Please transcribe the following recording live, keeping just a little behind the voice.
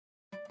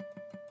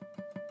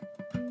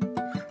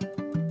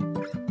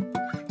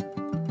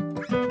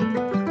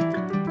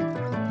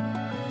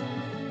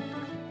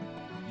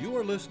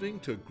You're listening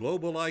to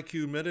Global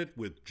IQ Minute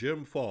with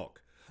Jim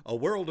Falk, a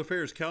World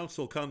Affairs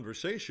Council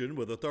conversation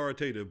with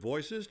authoritative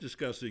voices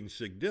discussing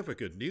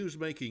significant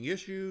news-making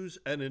issues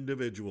and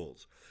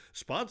individuals.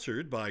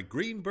 Sponsored by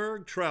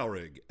Greenberg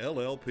Traurig,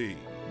 LLP.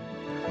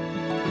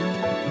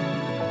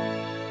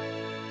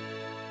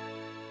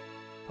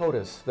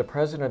 POTUS, the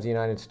President of the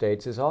United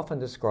States, is often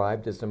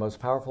described as the most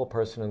powerful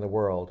person in the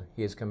world.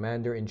 He is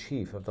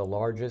Commander-in-Chief of the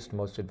largest,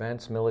 most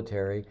advanced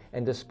military,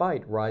 and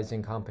despite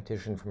rising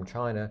competition from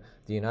China,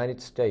 the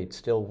United States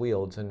still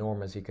wields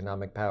enormous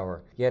economic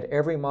power. Yet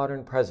every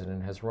modern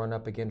president has run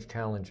up against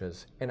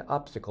challenges and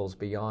obstacles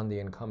beyond the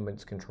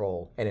incumbent's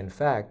control. And in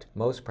fact,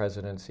 most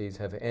presidencies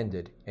have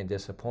ended in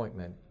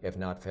disappointment, if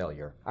not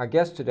failure. Our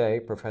guest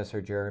today,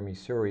 Professor Jeremy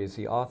Suri, is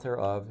the author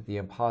of The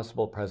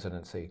Impossible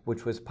Presidency,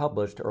 which was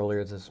published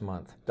earlier this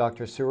month.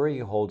 Dr. Suri,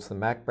 who holds the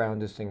Mack Brown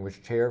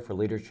Distinguished Chair for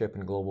Leadership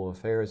and Global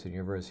Affairs at the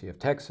University of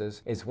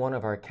Texas, is one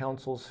of our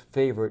council's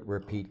favorite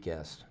repeat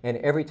guests. And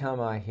every time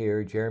I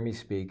hear Jeremy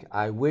speak,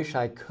 I wish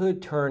I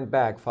could turn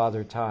back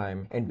Father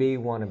Time and be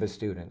one of his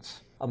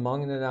students.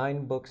 Among the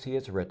 9 books he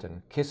has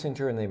written,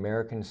 Kissinger and the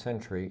American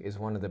Century is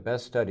one of the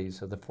best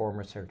studies of the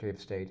former Secretary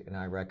of State, and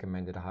I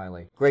recommend it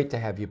highly. Great to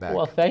have you back.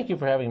 Well, thank you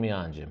for having me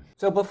on, Jim.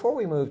 So before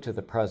we move to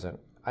the present,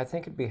 I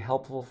think it'd be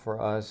helpful for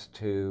us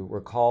to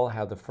recall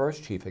how the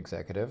first chief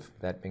executive,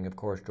 that being, of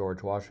course,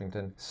 George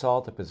Washington, saw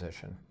the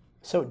position.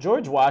 So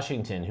George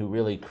Washington, who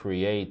really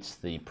creates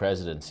the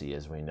presidency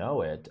as we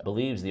know it,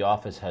 believes the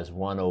office has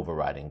one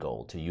overriding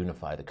goal: to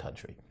unify the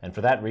country. And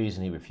for that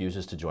reason, he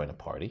refuses to join a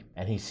party.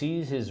 And he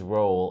sees his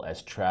role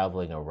as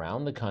traveling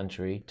around the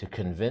country to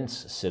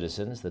convince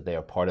citizens that they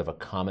are part of a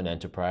common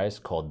enterprise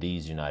called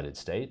these United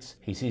States.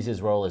 He sees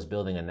his role as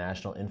building a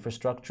national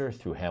infrastructure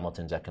through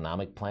Hamilton's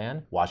economic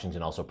plan.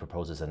 Washington also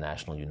proposes a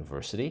national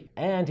university.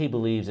 And he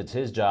believes it's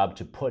his job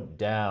to put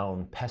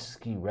down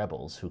pesky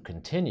rebels who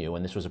continue,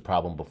 and this was a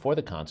problem before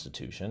the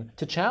Constitution,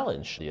 to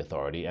challenge the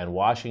authority. And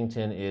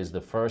Washington is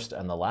the first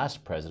and the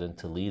last president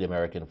to lead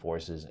American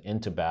forces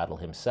into battle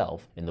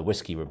himself in the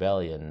Whiskey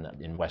Rebellion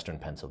in western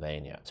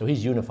Pennsylvania. So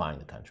he's unifying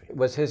the country.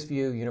 Was his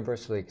view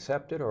universally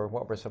accepted, or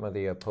what were some of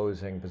the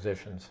opposing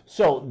positions?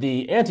 So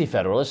the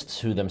Anti-Federalists,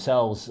 who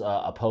themselves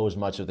opposed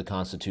much of the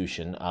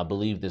Constitution,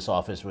 believed this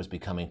office was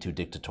becoming too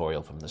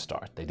dictatorial from the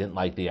start. They didn't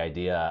like the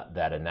idea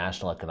that a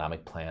national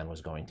economic plan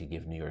was going to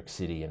give New York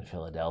City and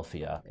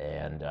Philadelphia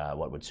and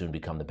what would soon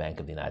become the Bank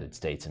of the United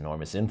States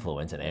enormous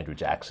influence, and Andrew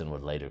Jackson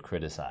would later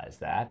criticize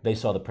that. They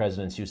saw the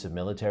president's use of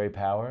military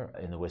power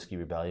in the Whiskey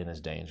Rebellion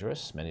as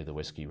dangerous. Many of the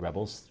Whiskey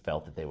rebels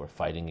felt that they were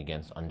fighting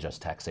against unjust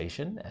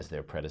taxation, as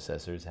their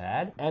predecessors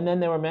had. And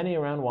then there were many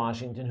around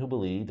Washington who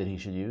believed that he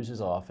should use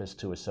his office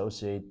to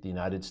associate the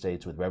United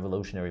States with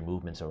revolutionary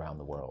movements around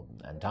the world.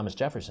 And Thomas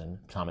Jefferson,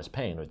 Thomas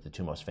Paine were the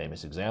 2 most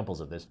famous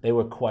examples of this. They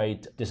were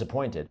quite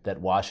disappointed that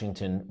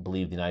Washington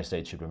believed the United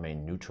States should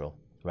remain neutral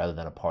rather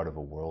than a part of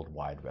a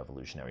worldwide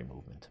revolutionary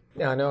movement.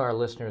 Now, I know our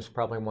listeners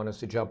probably want us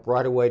to jump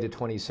right away to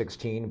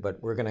 2016,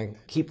 but we're going to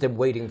keep them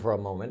waiting for a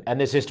moment.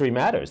 And this history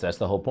matters. That's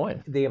the whole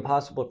point. The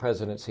Impossible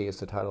Presidency is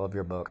the title of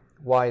your book.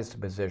 Why is the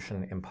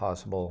position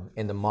impossible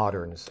in the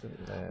moderns?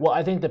 Well,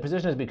 I think the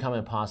position has become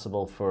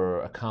impossible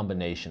for a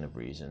combination of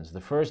reasons. The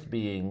first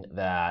being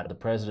that the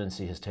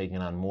presidency has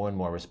taken on more and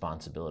more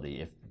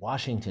responsibility. If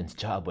Washington's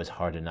job was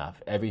hard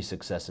enough, every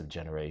successive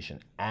generation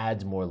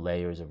adds more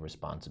layers of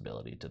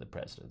responsibility to the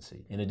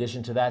presidency. In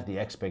addition to that, the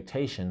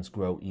expectations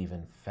grow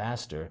even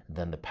faster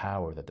than the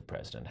power that the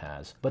president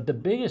has. But the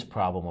biggest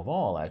problem of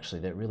all, actually,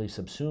 that really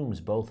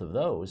subsumes both of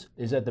those,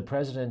 is that the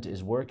president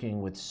is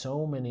working with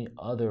so many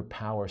other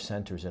power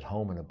centers at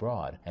home and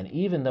abroad. And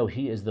even though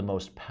he is the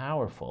most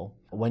powerful,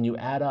 when you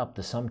add up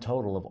the sum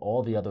total of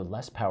all the other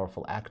less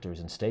powerful actors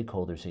and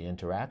stakeholders he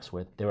interacts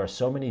with, there are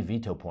so many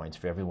veto points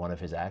for every one of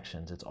his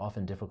actions, it's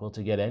often difficult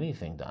to get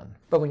anything done.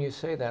 But when you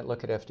say that,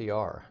 look at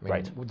FDR. I mean,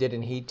 right.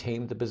 Didn't he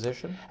tame the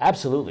position?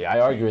 Absolutely. I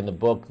argue in the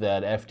book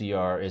that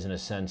FDR is, in a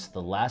sense,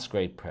 the last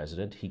great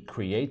president. He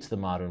creates the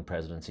modern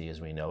presidency as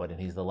we know it, and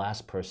he's the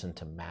last person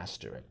to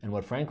master it. And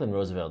what Franklin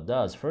Roosevelt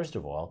does, first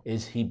of all,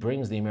 is he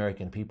brings the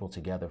American people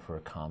together for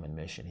a common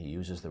mission. He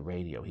uses the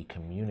radio. He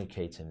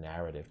communicates a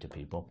narrative to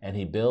people, and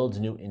he builds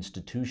new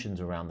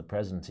institutions around the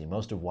presidency.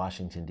 Most of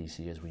Washington,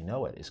 D.C., as we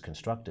know it, is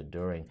constructed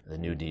during the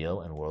New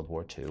Deal and World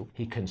War II.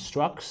 He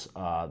constructs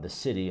the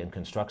city and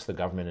constructs the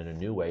government in a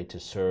new way to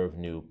serve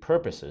new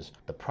purposes.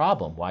 The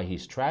problem, why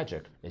he's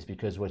tragic, is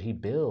because what he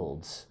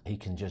builds, he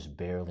can just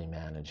barely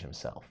manage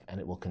himself. And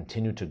it will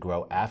continue to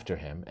grow after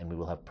him, and we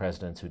will have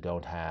presidents who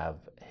don't have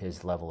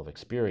his level of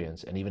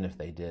experience, and even if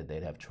they did,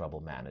 they'd have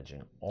trouble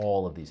managing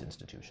all of these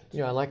institutions. You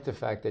know, I like the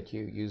fact that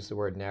you use the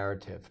word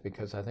narrative,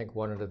 because I think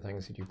one of the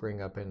things that you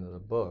bring up in the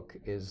book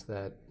is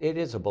that it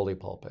is a bully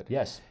pulpit.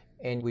 Yes.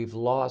 And we've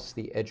lost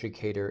the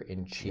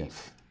educator-in-chief.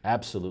 Yes.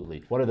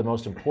 Absolutely. One of the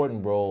most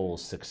important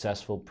roles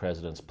successful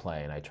presidents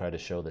play, and I try to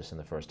show this in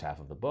the first half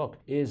of the book,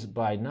 is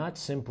by not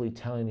simply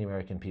telling the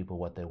American people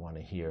what they want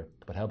to hear,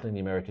 but helping the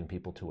American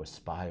people to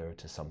aspire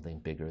to something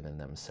bigger than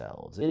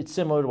themselves. It's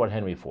similar to what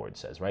Henry Ford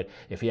says, right?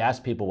 If he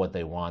asked people what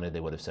they wanted, they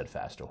would have said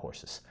faster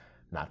horses.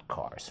 not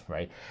cars,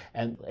 right?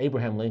 And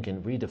Abraham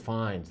Lincoln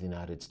redefines the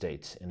United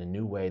States in a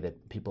new way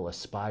that people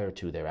aspire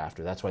to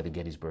thereafter. That's why the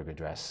Gettysburg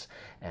Address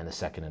and the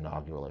Second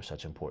Inaugural are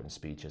such important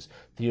speeches.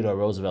 Theodore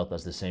Roosevelt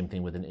does the same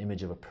thing with an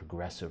image of a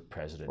progressive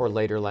president. Or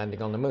later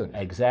landing on the moon.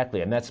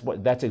 Exactly, and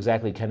that's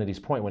exactly Kennedy's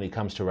point when he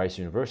comes to Rice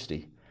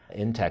University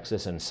in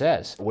Texas and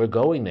says, we're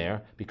going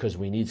there because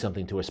we need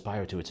something to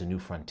aspire to. It's a new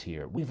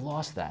frontier. We've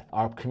lost that.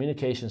 Our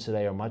communications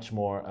today are much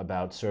more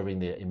about serving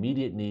the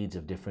immediate needs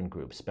of different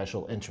groups,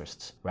 special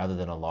interests, rather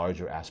than a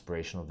larger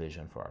aspirational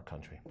vision for our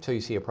country. So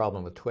you see a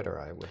problem with Twitter,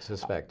 I would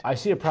suspect. I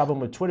see a problem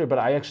with Twitter, but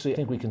I actually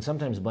think we can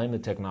sometimes blame the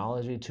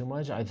technology too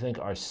much. I think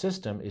our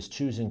system is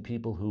choosing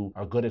people who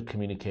are good at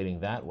communicating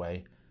that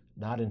way,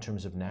 not in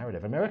terms of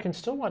narrative. Americans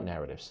still want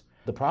narratives.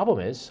 The problem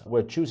is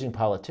we're choosing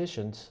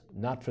politicians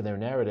not for their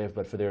narrative,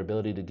 but for their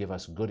ability to give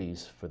us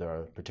goodies for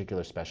their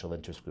particular special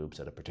interest groups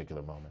at a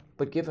particular moment.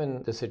 But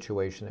given the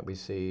situation that we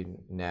see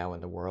now in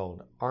the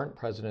world, aren't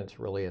presidents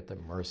really at the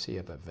mercy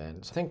of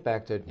events? Think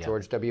back to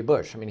George W.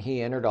 Bush. I mean,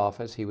 he entered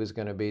office, he was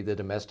going to be the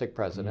domestic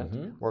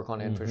president, work on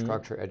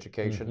infrastructure,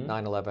 education.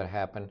 9/11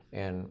 happened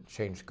and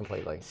changed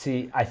completely.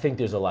 See, I think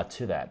there's a lot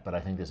to that, but I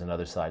think there's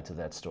another side to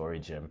that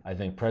story, Jim. I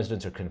think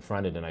presidents are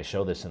confronted, and I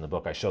show this in the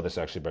book, I show this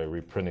actually by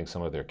reprinting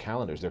some of their calendars.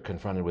 They're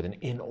confronted with an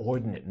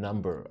inordinate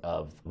number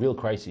of real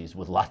crises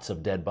with lots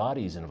of dead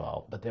bodies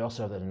involved, but they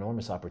also have that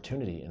enormous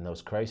opportunity in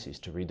those crises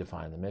to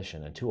redefine the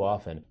mission, and too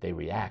often they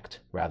react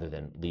rather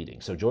than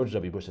leading. So George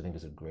W. Bush, I think,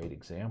 is a great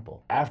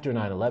example. After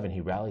 9/11, he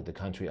rallied the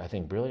country, I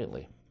think,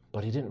 brilliantly.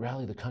 But he didn't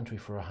rally the country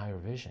for a higher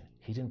vision.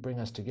 He didn't bring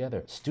us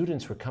together.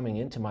 Students were coming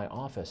into my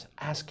office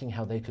asking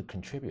how they could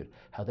contribute,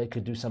 how they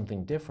could do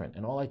something different,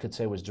 and all I could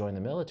say was join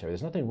the military.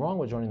 There's nothing wrong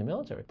with joining the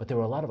military, but there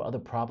were a lot of other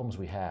problems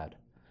we had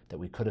that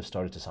we could have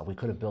started to solve. We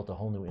could have built a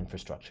whole new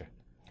infrastructure.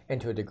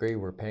 And to a degree,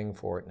 we're paying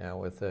for it now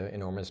with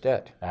enormous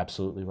debt.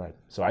 Absolutely right.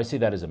 So I see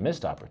that as a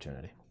missed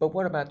opportunity. But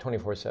what about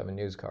 24/7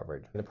 news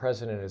coverage? The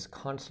president is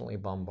constantly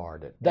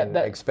bombarded and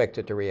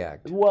expected to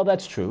react. Well,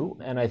 that's true.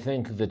 And I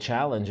think the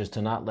challenge is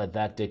to not let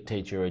that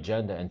dictate your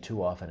agenda, and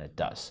too often it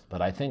does.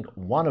 But I think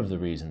one of the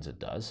reasons it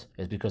does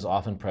is because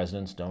often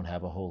presidents don't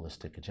have a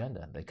holistic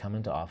agenda. They come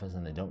into office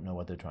and they don't know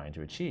what they're trying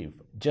to achieve.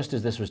 Just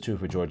as this was true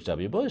for George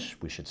W. Bush,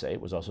 we should say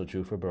it was also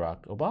true for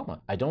Barack Obama.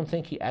 I don't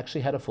think he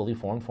actually had a fully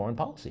formed foreign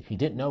policy. He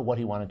didn't know what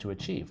he wanted to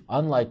achieve.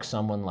 Unlike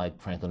someone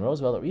like Franklin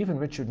Roosevelt or even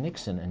Richard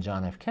Nixon and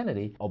John F.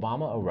 Kennedy,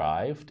 Obama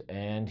arrived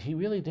and he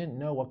really didn't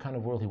know what kind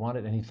of world he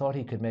wanted, and he thought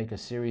he could make a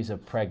series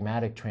of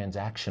pragmatic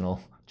transactional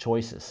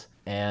choices.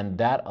 And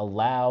that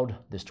allowed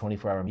this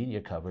 24-hour media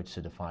coverage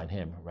to define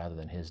him rather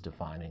than his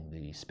defining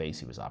the space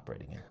he was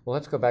operating in. Well,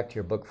 let's go back to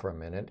your book for a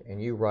minute.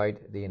 And you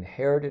write, the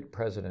inherited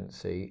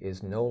presidency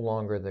is no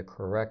longer the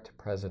correct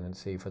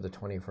presidency for the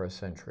 21st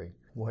century.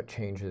 What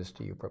changes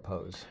do you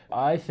propose?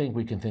 I think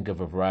we can think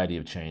of a variety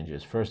of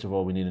changes. First of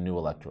all, we need a new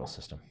electoral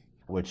system.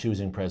 We're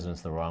choosing presidents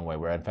the wrong way.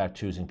 We're in fact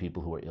choosing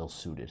people who are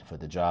ill-suited for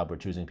the job. We're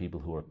choosing people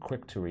who are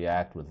quick to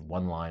react with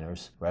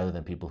one-liners rather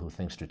than people who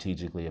think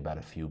strategically about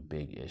a few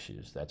big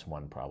issues. That's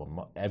one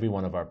problem. Every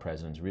one of our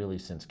presidents really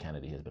since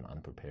Kennedy has been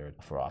unprepared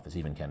for office.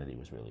 Even Kennedy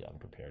was really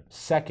unprepared.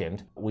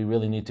 Second, we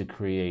really need to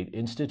create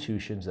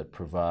institutions that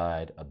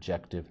provide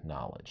objective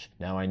knowledge.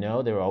 Now, I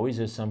know there always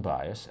is some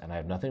bias, and I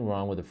have nothing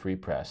wrong with a free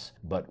press,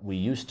 but we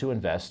used to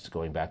invest,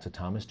 going back to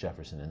Thomas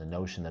Jefferson, in the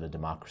notion that a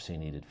democracy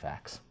needed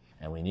facts.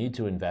 And we need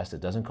to invest, it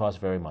doesn't cost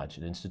very much,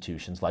 in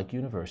institutions like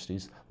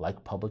universities,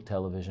 like public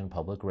television,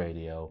 public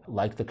radio,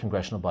 like the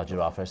Congressional Budget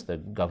Office, the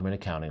Government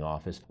Accounting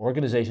Office,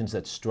 organizations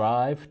that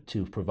strive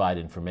to provide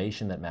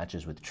information that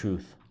matches with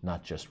truth,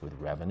 not just with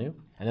revenue.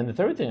 And then the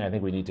third thing I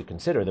think we need to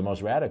consider, the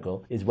most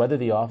radical, is whether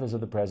the office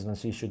of the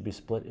presidency should be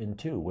split in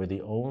two. We're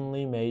the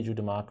only major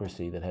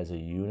democracy that has a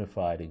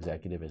unified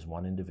executive as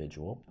one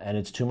individual, and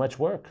it's too much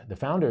work. The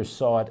founders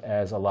saw it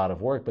as a lot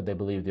of work, but they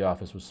believed the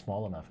office was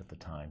small enough at the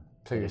time.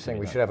 So you're saying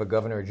we should have a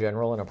governor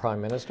general and a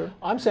prime minister?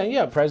 I'm saying,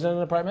 yeah, president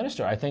and a prime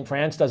minister. I think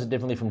France does it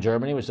differently from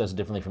Germany, which does it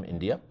differently from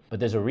India. But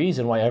there's a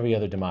reason why every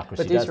other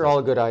democracy does it. But these are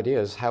all good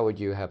ideas. How would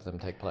you have them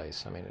take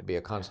place? I mean, it'd be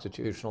a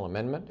constitutional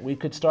amendment? We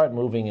could start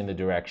moving in the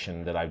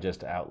direction that I've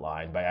just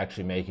outlined by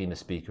actually making the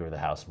Speaker of the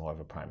House more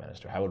of a prime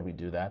minister. How would we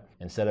do that?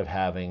 Instead of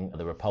having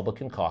the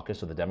Republican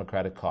caucus or the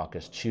Democratic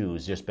caucus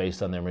choose just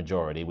based on their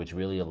majority, which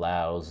really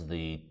allows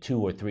the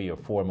 2 or 3 or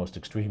 4 most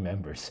extreme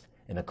members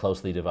in a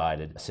closely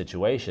divided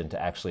situation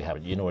to actually have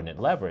inordinate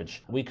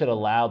leverage, we could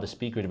allow the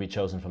Speaker to be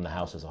chosen from the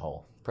House as a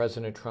whole.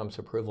 President Trump's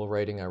approval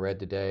rating, I read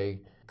today,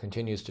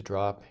 continues to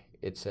drop.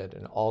 It's at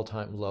an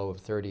all-time low of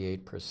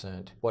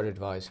 38%. What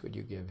advice would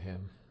you give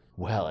him?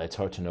 Well, it's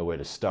hard to know where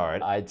to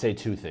start. I'd say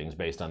 2 things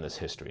based on this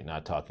history,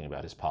 not talking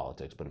about his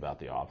politics, but about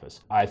the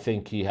office. I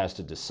think he has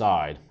to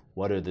decide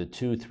what are the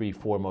 2, 3,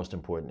 4 most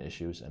important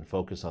issues and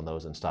focus on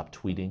those and stop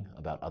tweeting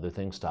about other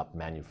things, stop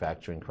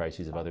manufacturing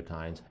crises of other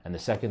kinds. And the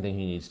second thing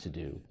he needs to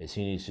do is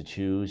he needs to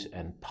choose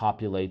and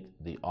populate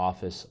the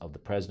office of the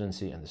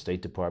presidency and the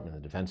State Department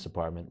and the Defense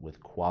Department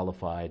with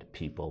qualified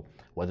people,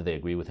 whether they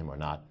agree with him or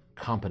not,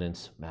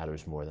 competence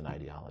matters more than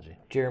ideology.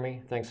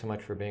 Jeremy, thanks so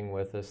much for being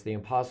with us. The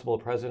Impossible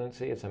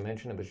Presidency, as I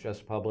mentioned, it was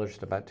just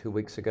published about 2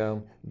 weeks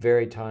ago.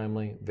 Very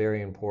timely,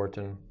 very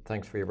important.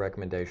 Thanks for your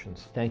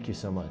recommendations. Thank you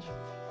so much.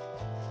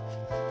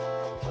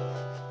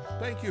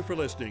 Thank you for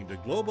listening to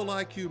Global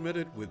IQ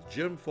Minute with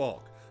Jim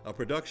Falk, a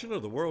production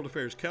of the World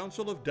Affairs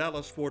Council of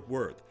Dallas-Fort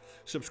Worth.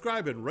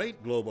 Subscribe and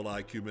rate Global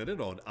IQ Minute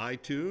on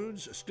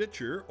iTunes,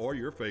 Stitcher, or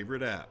your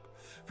favorite app.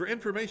 For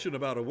information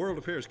about a World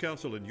Affairs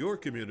Council in your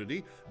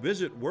community,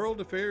 visit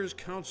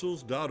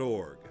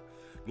worldaffairscouncils.org.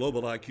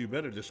 Global IQ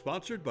Minute is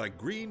sponsored by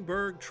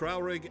Greenberg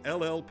Traurig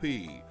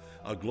LLP,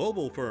 a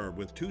global firm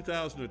with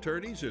 2,000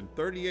 attorneys in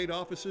 38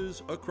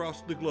 offices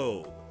across the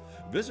globe.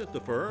 Visit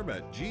the firm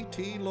at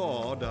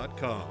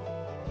gtlaw.com.